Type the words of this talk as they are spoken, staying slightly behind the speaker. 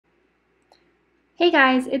Hey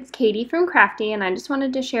guys, it's Katie from Crafty, and I just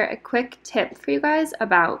wanted to share a quick tip for you guys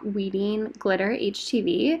about weeding glitter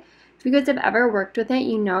HTV. If you guys have ever worked with it,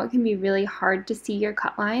 you know it can be really hard to see your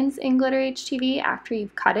cut lines in glitter HTV after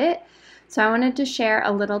you've cut it. So I wanted to share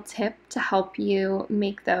a little tip to help you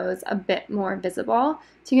make those a bit more visible.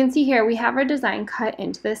 So you can see here we have our design cut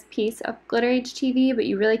into this piece of glitter HTV, but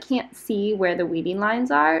you really can't see where the weeding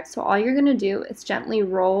lines are. So all you're going to do is gently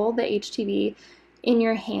roll the HTV in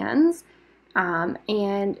your hands.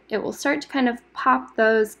 And it will start to kind of pop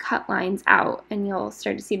those cut lines out, and you'll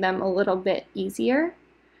start to see them a little bit easier.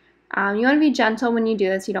 You want to be gentle when you do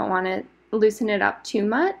this. You don't want to loosen it up too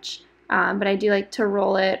much, but I do like to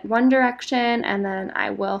roll it one direction, and then I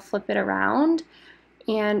will flip it around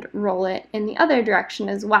and roll it in the other direction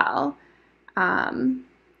as well. And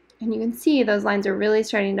you can see those lines are really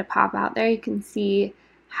starting to pop out there. You can see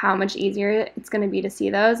how much easier it's going to be to see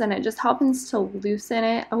those, and it just helps to loosen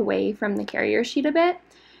it away from the carrier sheet a bit.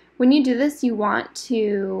 When you do this, you want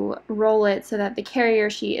to roll it so that the carrier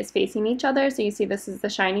sheet is facing each other. So you see this is the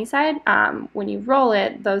shiny side. When you roll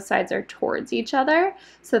it, those sides are towards each other.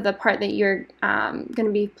 So the part that you're going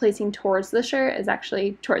to be placing towards the shirt is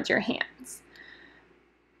actually towards your hands.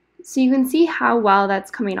 So you can see how well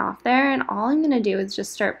that's coming off there, and all I'm going to do is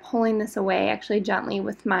just start pulling this away actually gently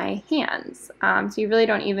with my hands. So you really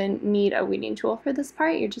don't even need a weeding tool for this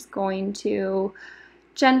part. You're just going to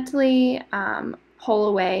gently pull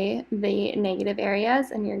away the negative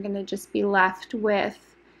areas, and you're going to just be left with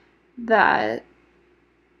the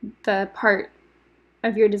part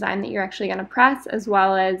of your design that you're actually going to press, as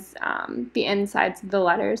well as the insides of the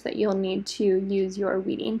letters that you'll need to use your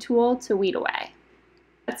weeding tool to weed away.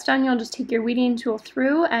 That's done, you'll just take your weeding tool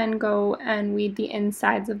through and go and weed the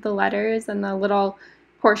insides of the letters and the little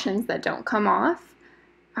portions that don't come off.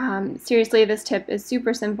 Seriously, this tip is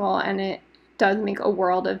super simple, and it does make a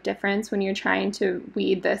world of difference when you're trying to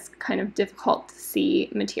weed this kind of difficult to see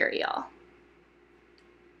material.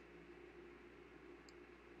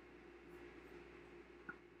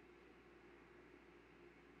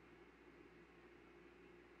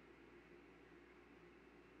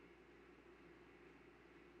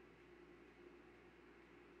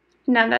 Now